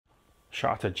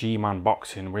Shout out to G-Man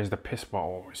Boxing. Where's the piss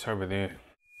bottle? It's over there.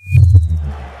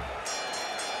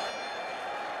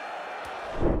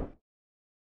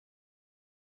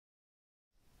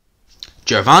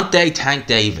 Gervonta Tank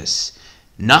Davis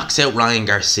knocks out Ryan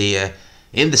Garcia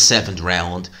in the 7th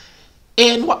round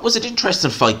in what was an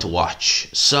interesting fight to watch.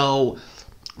 So,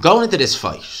 going into this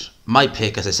fight, my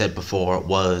pick, as I said before,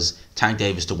 was Tank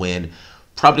Davis to win,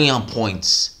 probably on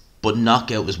points, but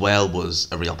knockout as well was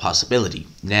a real possibility.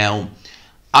 Now,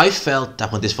 I felt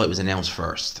that when this fight was announced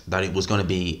first, that it was going to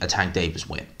be a Tank Davis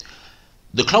win.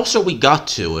 The closer we got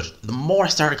to it, the more I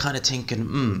started kind of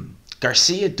thinking,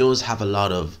 Garcia does have a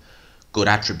lot of good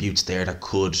attributes there that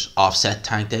could offset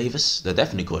Tank Davis. They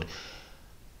definitely could.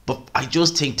 But I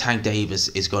just think Tank Davis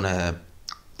is going to...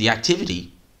 The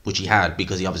activity, which he had,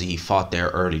 because he fought there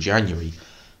early January,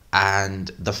 and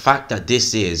the fact that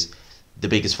this is the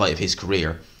biggest fight of his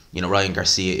career, Ryan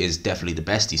Garcia is definitely the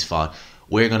best he's fought.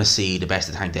 We're going to see the best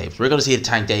of Tank Davis. We're going to see the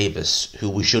Tank Davis who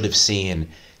we should have seen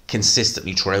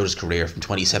consistently throughout his career from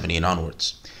 2017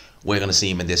 onwards. We're going to see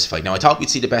him in this fight. Now, I thought we'd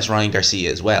see the best Ryan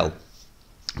Garcia as well,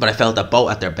 but I felt that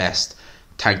both at their best,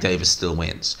 Tank Davis still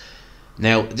wins.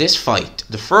 Now, this fight,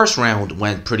 the first round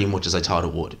went pretty much as I thought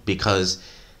it would, because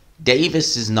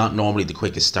Davis is not normally the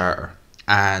quickest starter,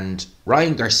 and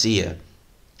Ryan Garcia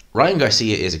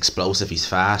is explosive, he's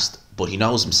fast, but he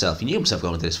knows himself. He knew himself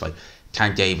going into this fight.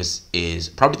 Tank Davis is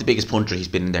probably the biggest puncher he's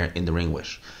been in the ring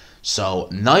with. So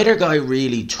neither guy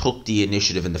really took the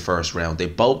initiative in the first round. They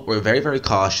both were very, very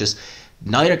cautious.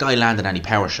 Neither guy landed any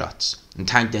power shots. And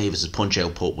Tank Davis's punch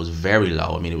output was very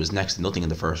low. It was next to nothing in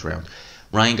the first round.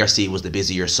 Ryan Garcia was the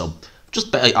busier, so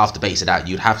just off the base of that,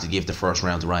 you'd have to give the first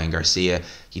round to Ryan Garcia.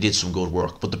 He did some good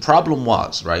work. But the problem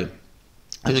was, right,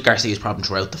 it was Garcia's problem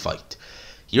throughout the fight.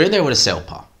 You're in there with a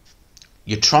southpaw.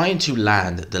 You're trying to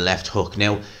land the left hook.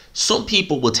 Now, some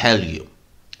people will tell you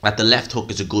that the left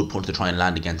hook is a good punch to try and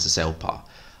land against the southpaw.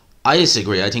 I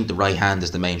disagree. I think the right hand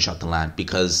is the main shot to land,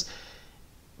 because,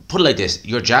 put it like this,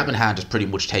 your jabbing hand is pretty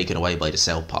much taken away by the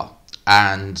southpaw.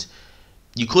 And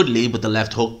you could lead with the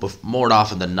left hook, but more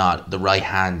often than not, the right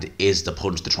hand is the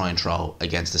punch to try and throw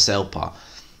against the southpaw.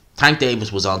 Tank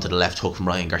Davis was onto the left hook from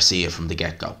Ryan Garcia from the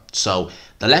get-go. So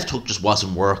the left hook just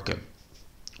wasn't working.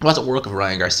 It wasn't working for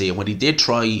Ryan Garcia. When he did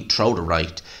try throw the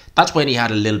right, that's when he had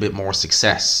a little bit more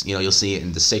success. You'll see it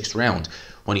in the 6th round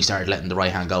when he started letting the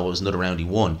right hand go. It was another round he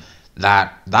won.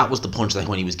 That was the punch that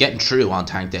when he was getting through on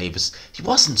Tank Davis, he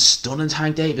wasn't stunning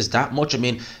Tank Davis that much.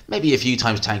 Maybe a few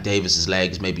times Tank Davis's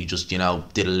legs maybe just, did a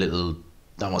little,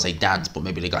 I don't want to say dance, but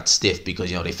maybe they got stiff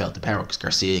because, they felt the power, because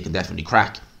Garcia can definitely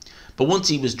crack. But once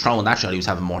he was throwing that shot, he was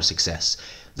having more success.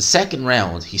 The second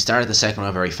round, he started the second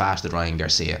round very fast with Ryan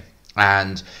Garcia.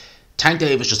 And Tank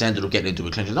Davis just ended up getting into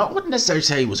a clinch. I wouldn't necessarily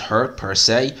say he was hurt per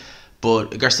se,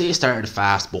 but Garcia started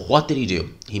fast. But what did he do?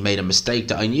 He made a mistake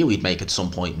that I knew he'd make at some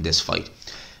point in this fight.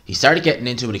 He started getting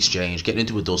into an exchange, getting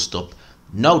into a dust-up,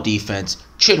 no defense,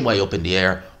 chin way up in the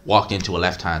air, walked into a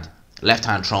left hand. Left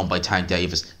hand thrown by Tank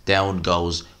Davis, down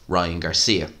goes Ryan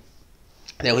Garcia.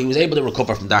 Now, he was able to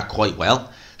recover from that quite well.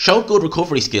 Showed good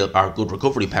recovery skill, or good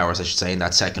recovery powers, I should say, in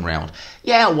that second round.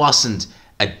 Yeah, it wasn't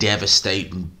a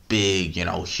devastating, big,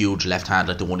 huge left hand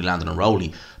like the one he landed on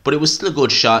Rowley, but it was still a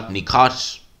good shot, and he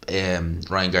caught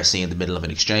Ryan Garcia in the middle of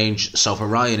an exchange. So for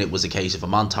Ryan, it was a case of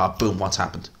I'm on top, boom, what's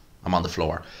happened? I'm on the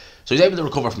floor. So he's able to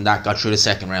recover from that, got through the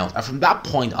second round, and from that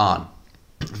point on,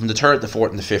 from the 3rd, the 4th,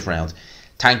 and the 5th round,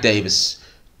 Tank Davis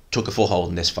took a foothold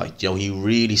in this fight. He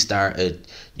really started,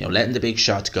 letting the big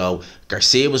shots go.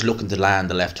 Garcia was looking to land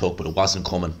the left hook, but it wasn't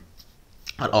coming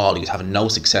at all. He was having no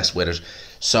success with it.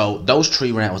 So those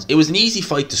 3 rounds, it was an easy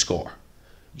fight to score.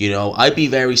 I'd be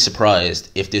very surprised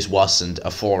if this wasn't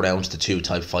a 4 rounds to 2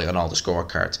 type fight on all the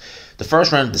scorecards. The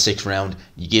first round and the 6th round,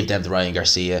 you give them to Ryan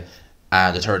Garcia,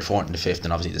 and the 3rd, 4th, and the 5th,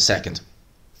 and obviously the 2nd,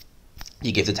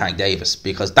 you give to Tank Davis,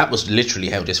 because that was literally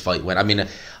how this fight went.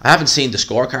 I haven't seen the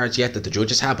scorecards yet that the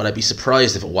judges have, but I'd be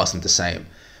surprised if it wasn't the same,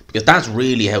 because that's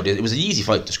really how it was an easy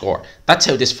fight to score. That's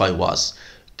how this fight was.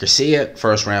 Garcia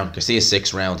first round, Garcia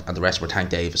 6th round, and the rest were Tank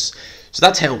Davis. So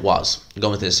that's how it was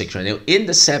going into the 6th round. Now, in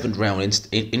the 7th round,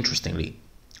 interestingly,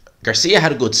 Garcia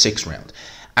had a good 6th round,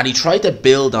 and he tried to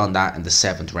build on that in the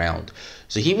 7th round.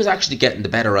 So he was actually getting the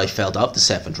better, I felt, of the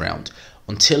 7th round,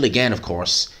 until again, of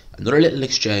course, another little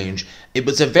exchange. It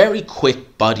was a very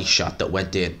quick body shot that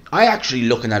went in. I actually,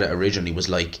 looking at it originally, was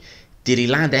like, did he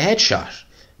land a headshot?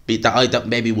 That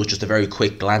maybe was just a very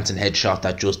quick glancing headshot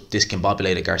that just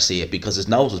discombobulated Garcia because his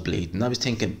nose was bleeding. I was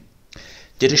thinking,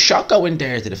 did a shot go in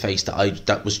there to the face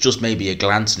that was just maybe a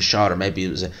glancing shot, or maybe it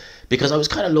was because I was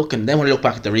kind of looking. Then when I look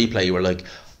back at the replay, you were like,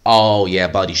 oh yeah,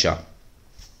 body shot.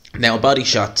 Now, body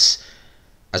shots,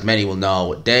 as many will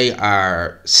know, they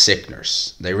are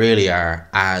sickeners. They really are.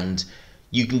 And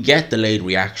you can get delayed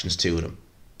reactions to them.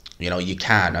 You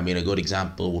can. I mean, a good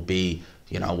example would be,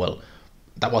 well,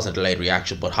 that wasn't a delayed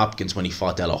reaction, but Hopkins, when he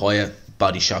fought De La Hoya,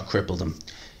 body shot crippled him.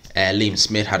 Liam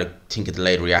Smith had, a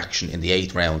delayed reaction in the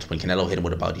 8th round when Canelo hit him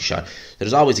with a body shot.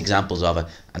 There's always examples of it.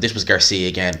 And this was Garcia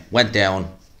again. Went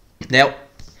down. Now,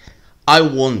 I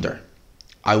wonder,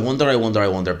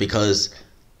 because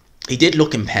he did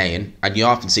look in pain, and you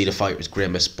often see the fighters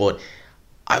grimace, but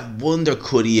I wonder,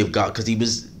 could he have got, because he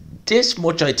was this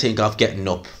much, I think, off getting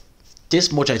up. At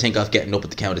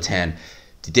the count of 10.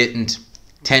 He didn't.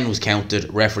 10 was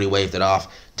counted, referee waved it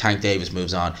off, Tank Davis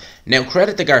moves on. Now,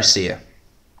 credit to Garcia.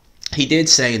 He did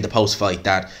say in the post-fight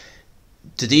that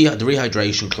the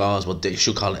rehydration clause, well, they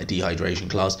should call it a dehydration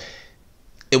clause,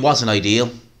 it wasn't ideal,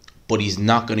 but he's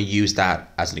not going to use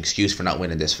that as an excuse for not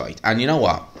winning this fight. And you know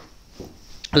what?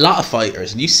 A lot of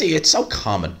fighters, and you see it's so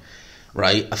common,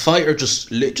 right? A fighter just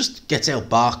gets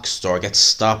outboxed or gets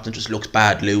stopped and just looks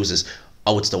bad, loses.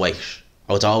 Oh, it's the weight.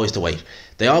 Oh, it's always the weight.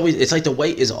 It's like the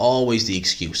weight is always the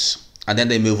excuse. And then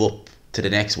they move up to the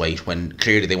next weight when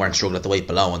clearly they weren't struggling at the weight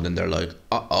below, and then they're like,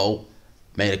 uh-oh,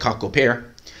 made a cock up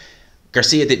here.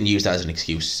 Garcia didn't use that as an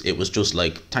excuse. It was just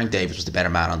like Tank Davis was the better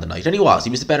man on the night. And he was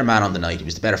the better man on the night. He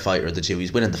was the better fighter of the two. He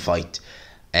was winning the fight.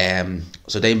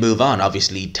 So they move on.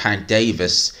 Obviously, Tank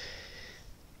Davis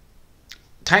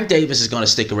is going to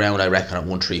stick around, I reckon, at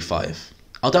 135.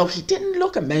 Although he didn't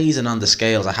look amazing on the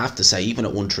scales, I have to say, even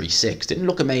at 136. Didn't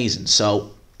look amazing.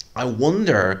 So I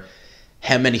wonder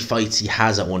how many fights he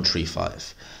has at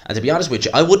 135. And to be honest with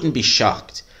you, I wouldn't be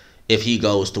shocked if he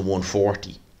goes to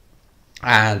 140.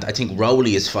 And I think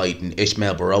Rowley is fighting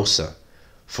Ismael Barrosa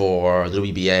for the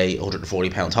WBA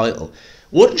 140-pound title.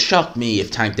 Wouldn't shock me if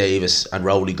Tank Davis and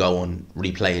Rowley go and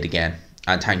replay it again,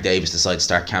 and Tank Davis decides to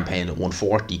start campaigning at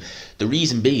 140. The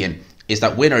reason being is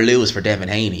that win or lose for Devin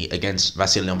Haney against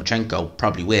Vasily Lomachenko,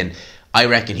 probably win. I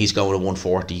reckon he's going to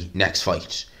 140 next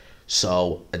fight.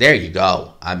 So there you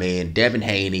go. I mean, Devin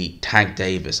Haney, Tank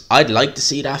Davis. I'd like to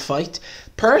see that fight.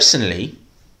 Personally,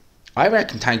 I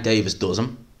reckon Tank Davis does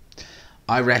him.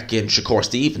 I reckon Shakur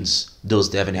Stevens does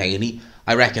Devin Haney.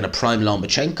 I reckon a prime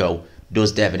Lomachenko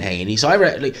does Devin Haney. So I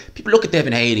reckon, like, people look at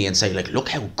Devin Haney and say, like, look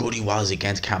how good he was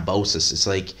against Kambosos. It's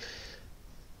like,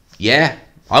 yeah,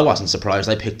 I wasn't surprised.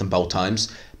 I picked him both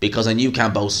times because I knew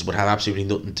Kambosos would have absolutely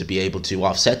nothing to be able to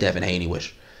offset Devin Haney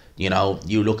with.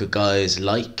 You look at guys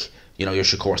like, your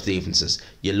Shakur Stevenses.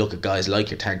 You look at guys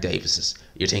like your Tank Davises.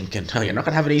 You're thinking, oh, you're not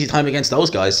going to have an easy time against those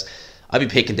guys. I'd be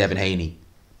picking Devin Haney.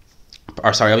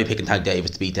 I'll be picking Tank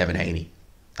Davis to beat Devin Haney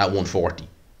at 140.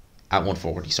 At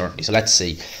 140, certainly. So let's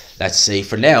see.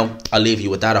 For now, I'll leave you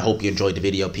with that. I hope you enjoyed the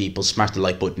video, people. Smash the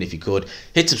like button if you could.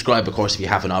 Hit subscribe, of course, if you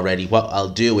haven't already. What I'll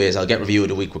do is I'll get review of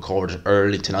the week recorded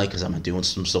early tonight because I'm doing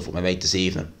some stuff with my mate this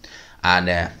evening.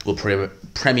 And we'll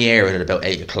premiere it at about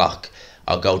 8 o'clock.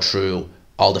 I'll go through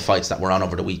all the fights that were on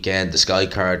over the weekend, the Sky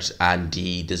card and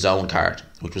the Zone card,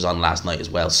 which was on last night as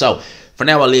well. So for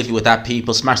now, I'll leave you with that,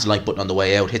 people. Smash the like button on the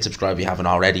way out. Hit subscribe if you haven't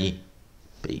already.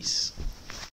 Peace.